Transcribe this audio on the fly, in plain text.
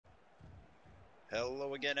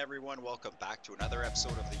Hello again, everyone. Welcome back to another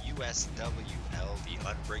episode of the USWL, the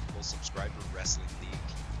Unbreakable Subscriber Wrestling League.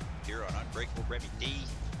 Here on Unbreakable Remedy,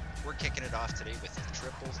 we're kicking it off today with a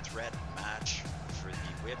triple threat match for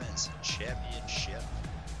the Women's Championship.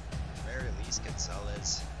 Mary-Elise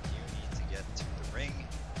Gonzalez, you need to get to the ring.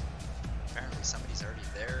 Apparently somebody's already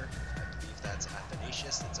there. I believe that's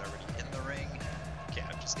Athanasius that's already in the ring. Okay,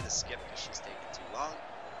 I'm just going to skip because she's taking too long.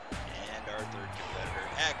 And our third competitor,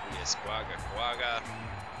 Aqueous Quagga.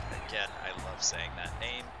 Again, I love saying that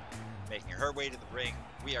name. Making her way to the ring,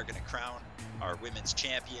 we are going to crown our women's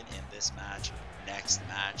champion in this match. Next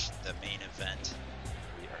match, the main event,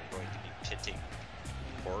 we are going to be pitting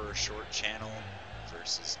Horror Short Channel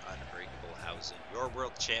versus Unbreakable Housen. Your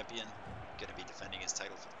world champion, going to be defending his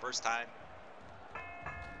title for the first time.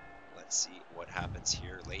 Let's see what happens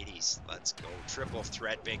here, ladies. Let's go. Triple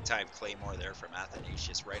threat, big time Claymore there from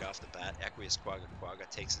Athanasius right off the bat. Aqueous Quagga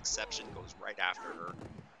takes exception, goes right after her,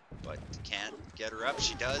 but can't get her up.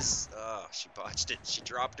 She does. Oh, she botched it. She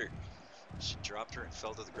dropped her. She dropped her and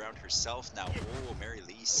fell to the ground herself. Now, oh,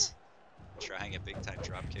 Mary-Elise trying a big time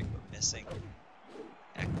drop kick, but missing.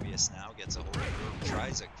 Aqueous now gets a hold of her,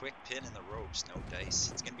 tries a quick pin in the ropes. No dice.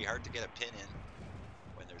 It's going to be hard to get a pin in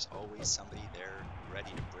when there's always somebody there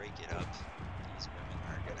ready to break it up. These women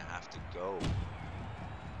are going to have to go.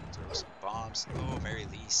 Throw some bombs. Oh,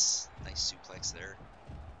 Mary-Elise. Nice suplex there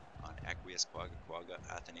on Aqueous Quagga.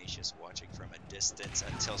 Athanasius watching from a distance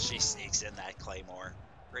until she sneaks in that Claymore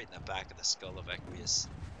right in the back of the skull of Aqueous.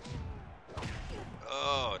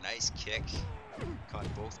 Oh, nice kick.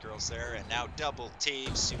 Caught both girls there. And now double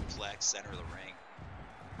team suplex, center of the ring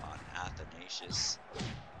on Athanasius.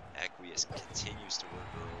 Aqueous continues to work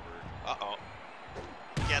her over. Uh-oh.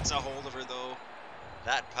 Gets a hold of her, though.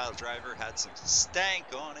 That pile driver had some stank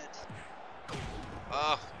on it.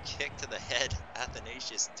 Oh, kick to the head.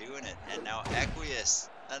 Athanasius doing it. And now Aqueous,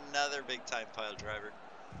 another big-time pile driver.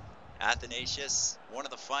 Athanasius, one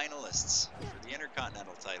of the finalists for the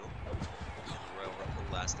Intercontinental title in the Royal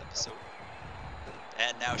Rumble last episode.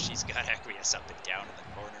 And now she's got Aqueous up and down in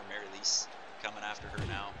the corner. Mary-Elise coming after her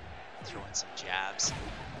now, throwing some jabs.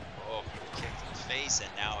 Oh, kick to the face, and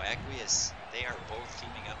now Aqueous. They are both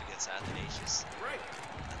teaming up against Athanasius. Right.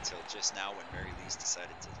 Until just now when Mary-Elise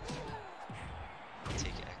decided to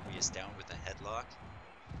take Aqueous down with a headlock.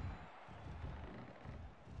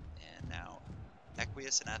 And now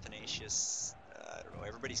Aqueous and Athanasius, I don't know,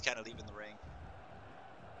 everybody's kind of leaving the ring.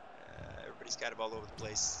 Everybody's kind of all over the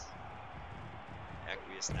place.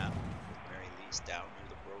 Aqueous now with Mary-Elise down near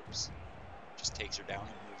the ropes. Just takes her down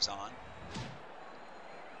and moves on.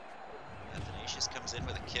 Athanasius comes in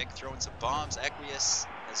with a kick, throwing some bombs. Aqueous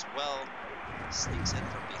as well sneaks in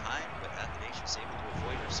from behind, but Athanasius able to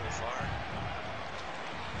avoid her so far.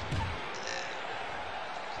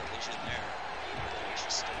 Collision there.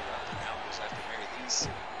 Athanasius stood her up and now goes after Mary-Elise.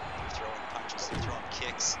 They're throwing punches, they're throwing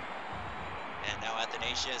kicks. And now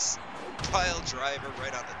Athanasius, pile driver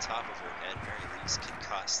right on the top of her head. Mary-Elise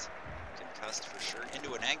concussed. Concussed for sure.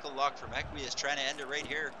 Into an ankle lock from Aqueous, trying to end it right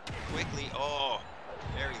here. Quickly. Oh!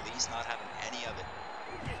 Mary-Elise not having any of it.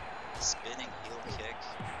 Spinning heel kick.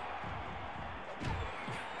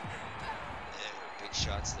 Big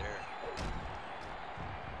shots there.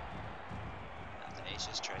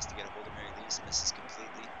 Athanasius tries to get a hold of Mary-Elise and misses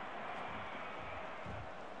completely.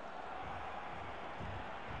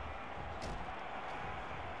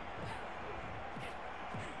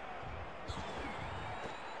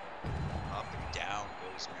 Up and down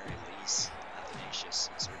goes Mary-Elise. Athanasius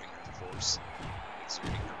exerting her force.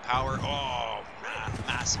 Exerting her power. Oh,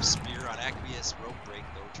 massive spear on Aqueous. Rope break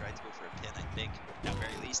though. Tried to go for a pin, I think. Now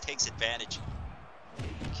Mary-Elise takes advantage.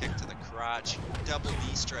 Kick to the crotch. Double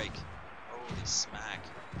knee strike. Holy smack.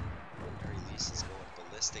 Mary-Elise is going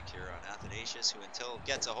ballistic here on Athanasius, who until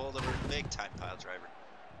gets a hold of her big time pile driver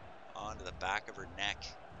onto the back of her neck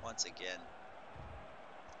once again.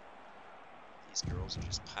 These girls are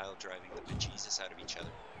just pile driving the bejesus out of each other.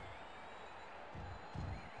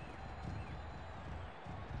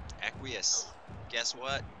 Aqueous, guess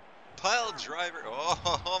what? Pile driver.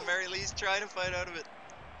 Oh, Mary-Elise trying to fight out of it.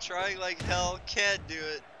 Trying like hell, can't do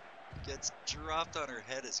it. Gets dropped on her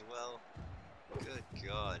head as well. Good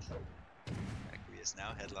God. Aqueous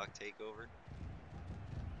now, headlock takeover.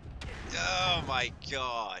 Oh my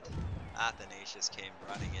God. Athanasius came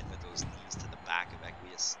running in with those knees to the back of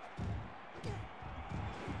Aqueous.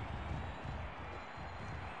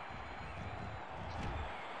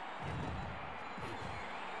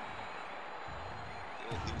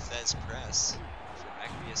 Luthez press from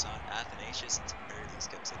Aqueous on Athanasius until Mary-Elise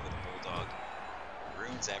comes in with a bulldog.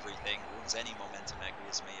 Ruins everything, ruins any momentum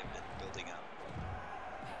Aqueous may have been building up.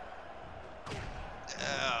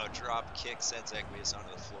 drop kick sends Equius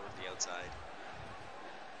onto the floor of the outside.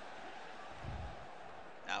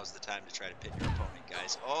 Now's the time to try to pin your opponent,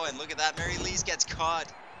 guys. Oh, and look at that. Mary Lise gets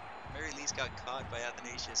caught. Mary Lise got caught by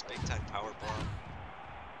Athanasius. Big time power bomb.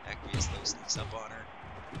 Equius, though, sneaks up on her.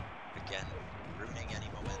 Again, ruining any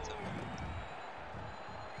momentum.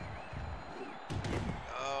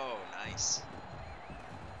 Oh, nice.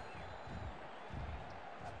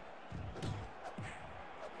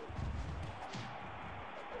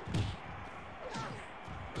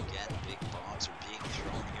 Again, big bombs are being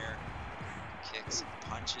thrown here. Kicks and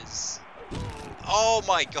punches. Oh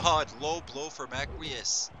my god, low blow from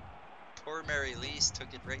Equius. Poor Mary Lise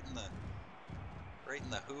took it right in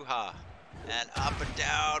the hoo-ha. And up and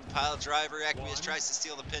down, pile driver. Equius tries to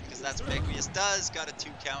steal the pin because that's what Equius does. Got a 2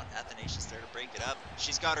 count. Athanasius there to break it up.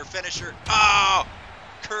 She's got her finisher. Oh!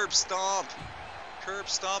 Curb stomp. Curb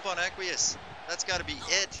stomp on Equius. That's got to be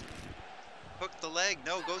it. Hook the leg.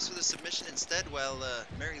 No, goes for the submission instead while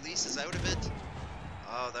Mary Lise is out of it.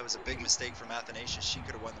 Oh, that was a big mistake from Athanasius. She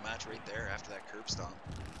could have won the match right there after that curb stomp.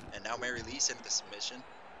 And now Mary Lise into the submission.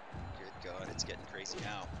 Good God, it's getting crazy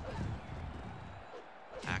now.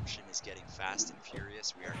 Action is getting fast and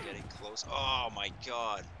furious. We are getting close. Oh my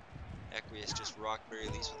god. Equius just rocked Mary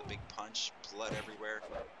Lise with a big punch. Blood everywhere.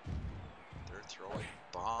 They're throwing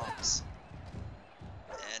bombs.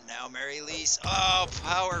 And now Mary Lise. Oh,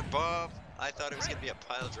 power bomb. I thought it was going to be a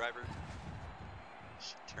pile driver.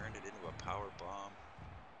 She turned it into a power bomb.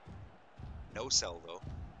 No sell though.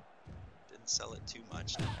 Didn't sell it too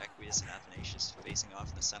much. Equius and Athanasius facing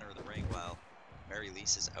off in the center of the ring while Mary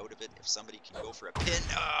Lise is out of it. If somebody can go for a pin.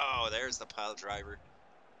 Oh, there's the pile driver.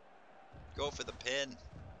 Go for the pin.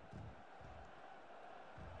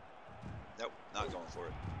 Nope, not going for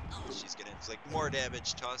it. She's going to inflict more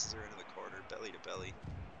damage. Tosses her into the corner, belly to belly.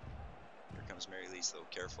 Here comes Mary Lise though.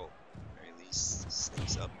 Careful. Mary Lise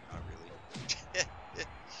sneaks up. Not really.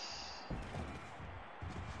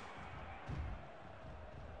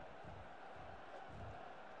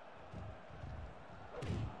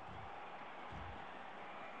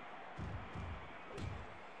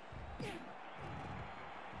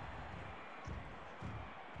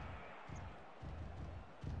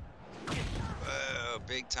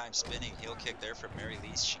 Big time spinning heel kick there from Mary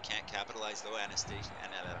Lise. She can't capitalize though.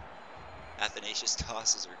 Athanasius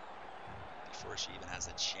tosses her before she even has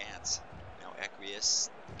a chance. Now Equius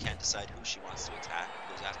can't decide who she wants to attack.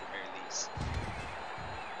 Goes after Mary Lise.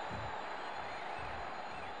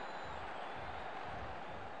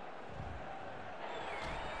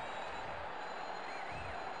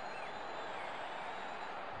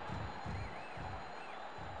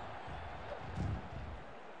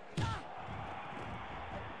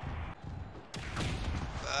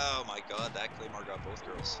 Oh my god, that Claymore got both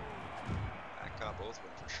girls. That got both of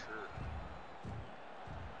them for sure.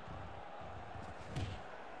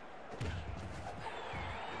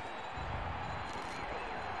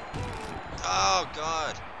 Oh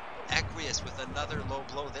god. Equius with another low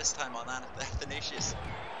blow, this time on Athanasius.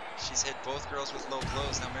 She's hit both girls with low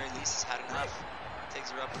blows. Now Mary Lise has had enough.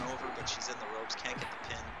 Takes her up and over, but she's in the ropes. Can't get the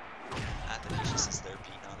pin. Athanasius is there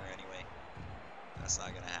beating on her anyway. That's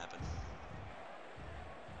not going to happen.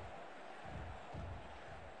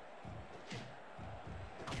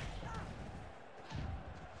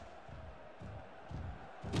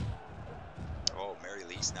 Oh, Mary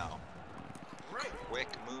Lise now. Quick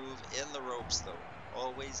move in the ropes though.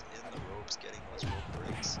 Always in the ropes, getting those rope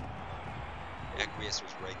breaks. Equius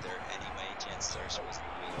was right there anyway. Chances are she wasn't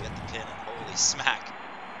going to get the pin, and holy smack.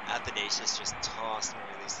 Athanasius just tossed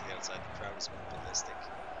Mary Lise to the outside. The crowd was going ballistic.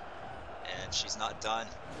 And she's not done.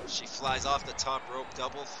 She flies off the top rope,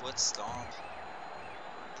 double foot stomp.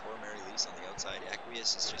 Poor Mary Lise on the outside.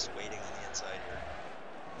 Equius is just waiting on the inside here.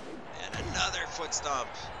 And another foot stomp.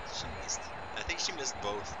 She missed. I think she missed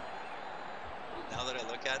both. Now that I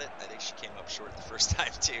look at it, I think she came up short the first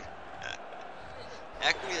time too.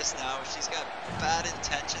 Equius now, she's got bad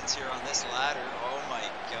intentions here on this ladder. Oh my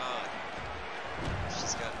god.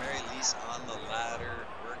 She's got Mary Lise on the ladder,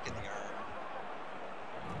 working the arm.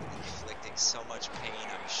 Inflicting so much pain,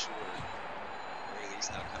 I'm sure. Mary Lise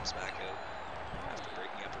now comes back out after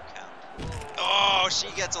breaking up her count. Oh, she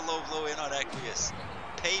gets a low blow in on Equius.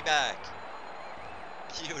 Payback.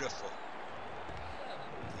 Beautiful.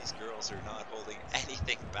 These girls are not holding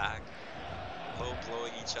anything back. Low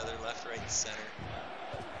blowing each other left, right, and center.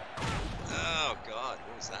 Oh god,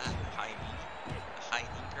 what was that? High knee? A high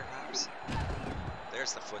knee perhaps?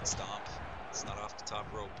 There's the foot stomp. It's not off the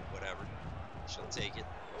top rope, but whatever. She'll take it.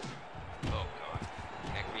 Oh god.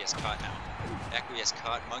 Equius caught now. Equius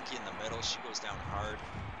caught. Monkey in the middle. She goes down hard.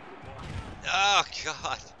 Oh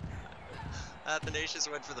god. Athanasius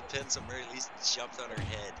went for the pin, so Mary Lise jumped on her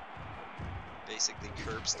head. Basically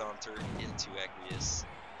curb stomped her into Equius.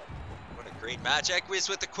 What a great match. Equius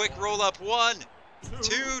with the quick roll up. 1,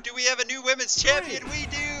 2. Do we have a new women's champion? We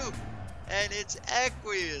do. And it's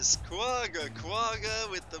Equius. Quagga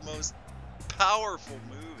with the most powerful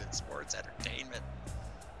move in sports entertainment.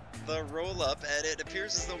 The roll up, and it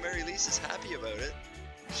appears as though Mary Lise is happy about it.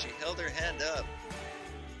 She held her hand up.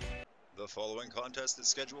 The following contest is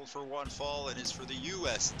scheduled for one fall and is for the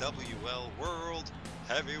USWL World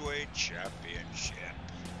Heavyweight Championship.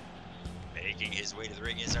 Making his way to the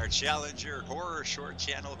ring is our challenger, Horror Short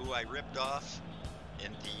Channel, who I ripped off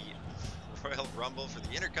in the Royal Rumble for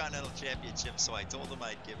the Intercontinental Championship, so I told him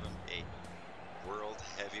I'd give him a World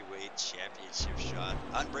Heavyweight Championship shot.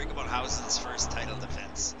 Unbreakable Housen's first title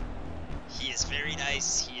defense. He is very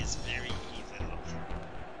nice, he is very evil.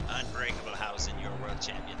 Unbreakable Housen, your world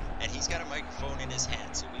champion. And he's got a microphone in his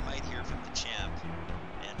hand, so we might hear from the champ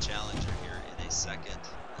and challenger here in a second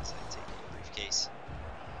as I take a briefcase.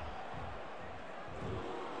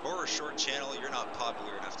 Horror Short Channel, you're not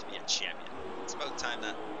popular enough to be a champion. It's about time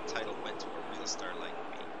that title went to a real star like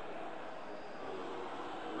me.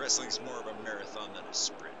 Wrestling's more of a marathon than a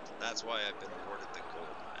sprint. That's why I've been awarded the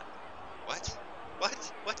gold medal. What?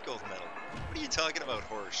 What gold medal? What are you talking about,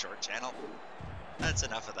 Horror Short Channel? That's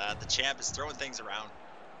enough of that. The champ is throwing things around.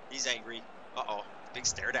 He's angry. Uh-oh. Big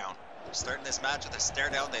stare down. They're starting this match with a stare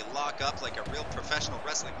down. They lock up like a real professional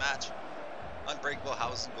wrestling match. Unbreakable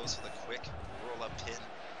Housen goes for the quick roll-up pin.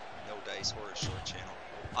 No dice. Horror Short Channel.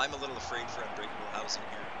 I'm a little afraid for Unbreakable Housen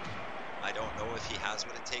here. I don't know if he has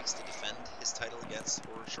what it takes to defend his title against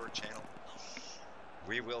Horror Short Channel.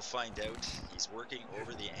 We will find out. He's working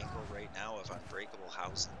over the ankle right now of Unbreakable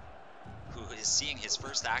Housen, who is seeing his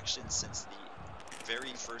first action since the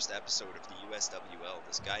very first episode of the USWL.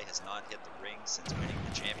 This guy has not hit the ring since winning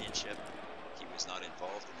the championship. He was not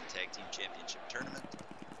involved in the Tag Team Championship tournament.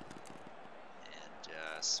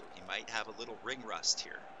 And so he might have a little ring rust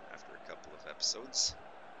here after a couple of episodes.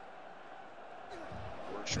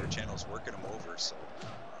 Horror Short Channel's working him over, so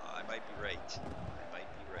I might be right.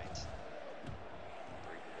 Unbreakable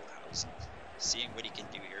Housen. Seeing what he can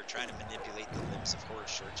do here, trying to manipulate the limbs of Horror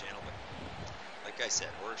Short Channel, but like I said,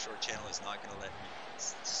 Horror Short Channel is not going to let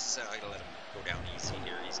him go down easy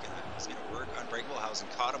here. He's gonna work. Unbreakable Housen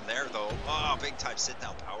caught him there though. Oh, big time sit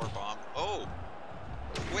down power bomb. Oh,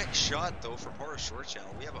 quick shot though from Horror Short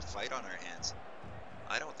Channel. We have a fight on our hands.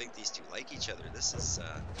 I don't think these two like each other. This is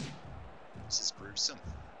gruesome.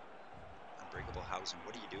 Unbreakable Housen,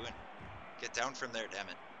 what are you doing? Get down from there, damn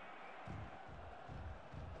it.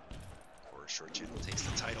 Horror Short Channel takes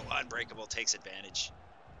the title. Unbreakable takes advantage.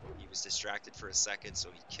 He was distracted for a second, so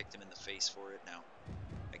he kicked him in the face for it. Now,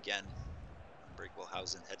 again, Unbreakable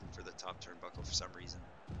Housen heading for the top turnbuckle for some reason.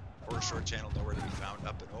 Horror Short Channel nowhere to be found.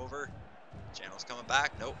 Up and over. Channel's coming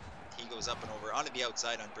back. Nope. He goes up and over onto the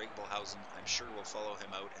outside. Unbreakable Housen, I'm sure, will follow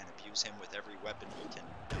him out and abuse him with every weapon he can.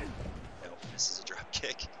 No, misses a drop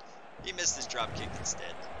kick. He missed his drop kick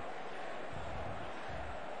instead.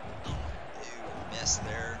 Ew, missed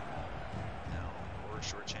there. Now, Horror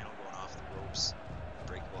Short Channel going off the ropes.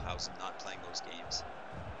 Unbreakable Housen not playing those games.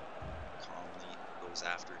 Calmly goes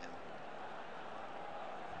after him.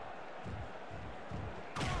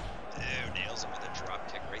 Ew, nails him with a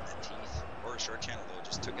drop kick right in the teeth. Horror Short Channel though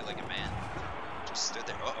just took it like a man. Just stood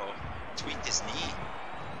there. Uh-oh. Tweaked his knee.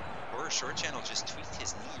 Horror Short Channel just tweaked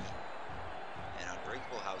his knee. And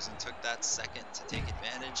Unbreakable Housen took that second to take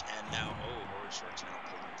advantage, and now, oh, Horror Short Channel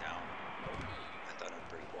pulled him down. I thought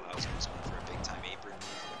Unbreakable Housen was going for a big time apron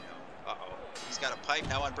move, but no. Uh-oh. He's got a pipe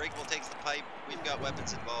now. Unbreakable takes the pipe. We've got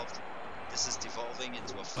weapons involved. This is devolving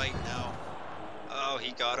into a fight now. Oh,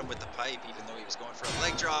 he got him with the pipe, even though he was going for a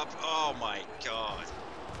leg drop. Oh my god.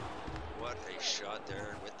 What a shot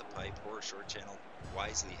there with the pipe. Horror Short Channel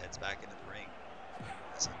wisely heads back into the ring,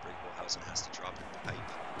 as Unbreakable Housen has to drop him the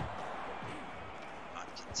pipe. Not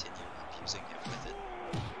continue abusing him with it.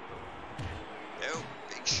 No,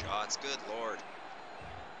 big shots. Good lord.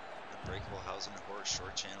 Unbreakable Housen and Horror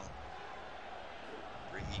Short Channel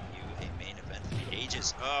bringing you a main event of the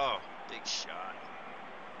ages. Oh, big shot.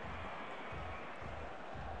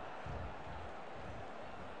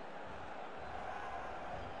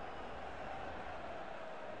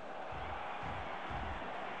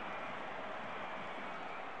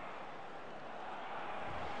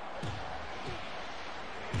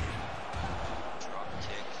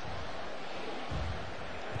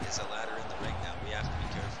 A ladder in the ring now. We have to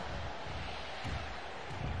be careful.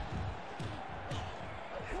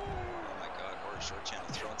 Oh my god, Horror Short Channel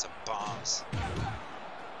throwing some bombs.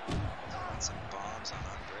 Throwing some bombs on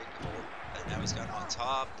Unbreakable. And now he's got him on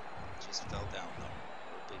top. just fell down though.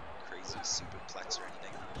 No big crazy superplex or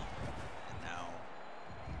anything. And now,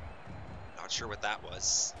 not sure what that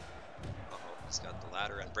was. Uh-oh, he's got the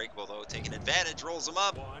ladder. Unbreakable though, taking advantage, rolls him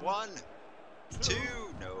up. One, two.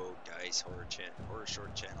 No dice. Horror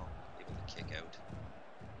short channel. Able to kick out.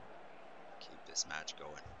 Keep this match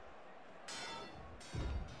going.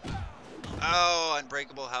 Oh,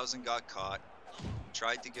 Unbreakable Housing got caught.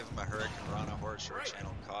 Tried to give him a Hurricane Rana. Horror short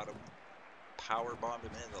channel caught him. Power bombed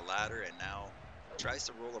him into the ladder, and now tries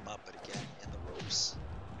to roll him up, but again in the ropes.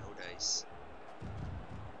 No dice.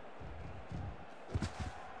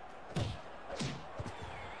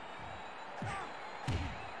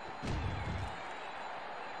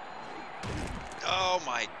 Oh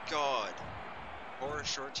my god. Horror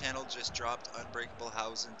short channel just dropped Unbreakable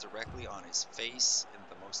Housing directly on his face in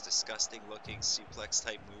the most disgusting looking suplex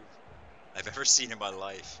type move I've ever seen in my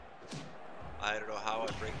life. I don't know how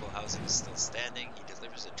Unbreakable Housing is still standing. He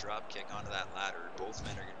delivers a drop kick onto that ladder. Both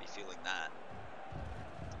men are going to be feeling that.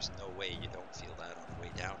 There's no way you don't feel that on the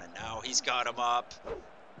way down. And now he's got him up.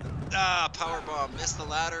 Ah, powerbomb. Missed the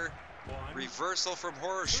ladder. Reversal from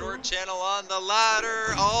Horror short channel on the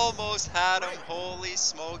ladder. Almost had him. Holy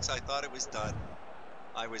smokes. I thought it was done.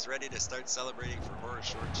 I was ready to start celebrating for Horror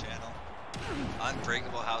short channel.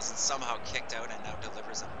 Unbreakable Housing somehow kicked out and now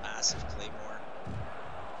delivers a massive claymore.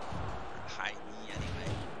 High knee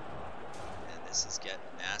anyway. And this is getting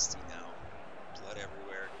nasty now. Blood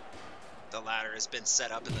everywhere. The ladder has been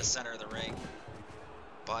set up in the center of the ring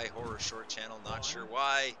by Horror short channel. Not sure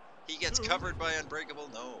why. He gets covered by Unbreakable.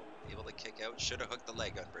 No. Able to kick out. Should have hooked the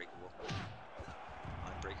leg, Unbreakable.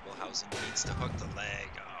 Unbreakable Housing needs to hook the leg.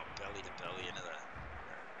 Oh, belly to belly into the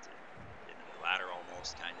ladder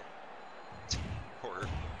almost, kind of.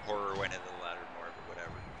 Horror went into the ladder more, but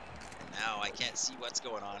whatever. And now I can't see what's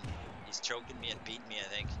going on. He's choking me and beating me, I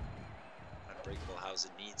think. Unbreakable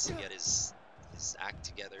Housing needs to get his act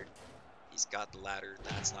together. He's got the ladder.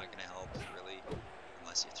 That's not going to help, really,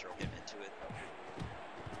 unless you throw him into it.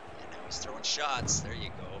 And now he's throwing shots. There you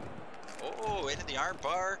go. Oh, into the arm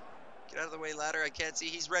bar. Get out of the way, ladder. I can't see.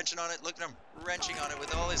 He's wrenching on it. Look at him wrenching on it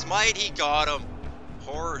with all his might. He got him.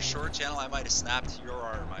 Horror short channel. I might have snapped your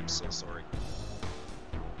arm. I'm so sorry.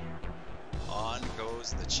 On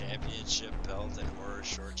goes the championship belt, and Horror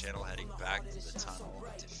short channel heading back to the tunnel.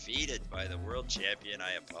 Defeated by the world champion.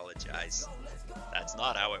 I apologize. That's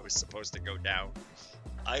not how it was supposed to go down.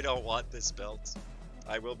 I don't want this belt.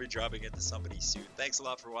 I will be dropping it to somebody soon. Thanks a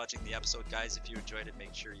lot for watching the episode, guys. If you enjoyed it,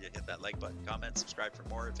 make sure you hit that like button, comment, subscribe for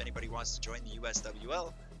more. If anybody wants to join the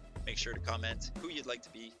USWL, make sure to comment who you'd like to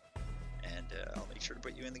be, and I'll make sure to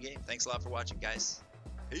put you in the game. Thanks a lot for watching, guys.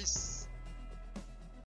 Peace.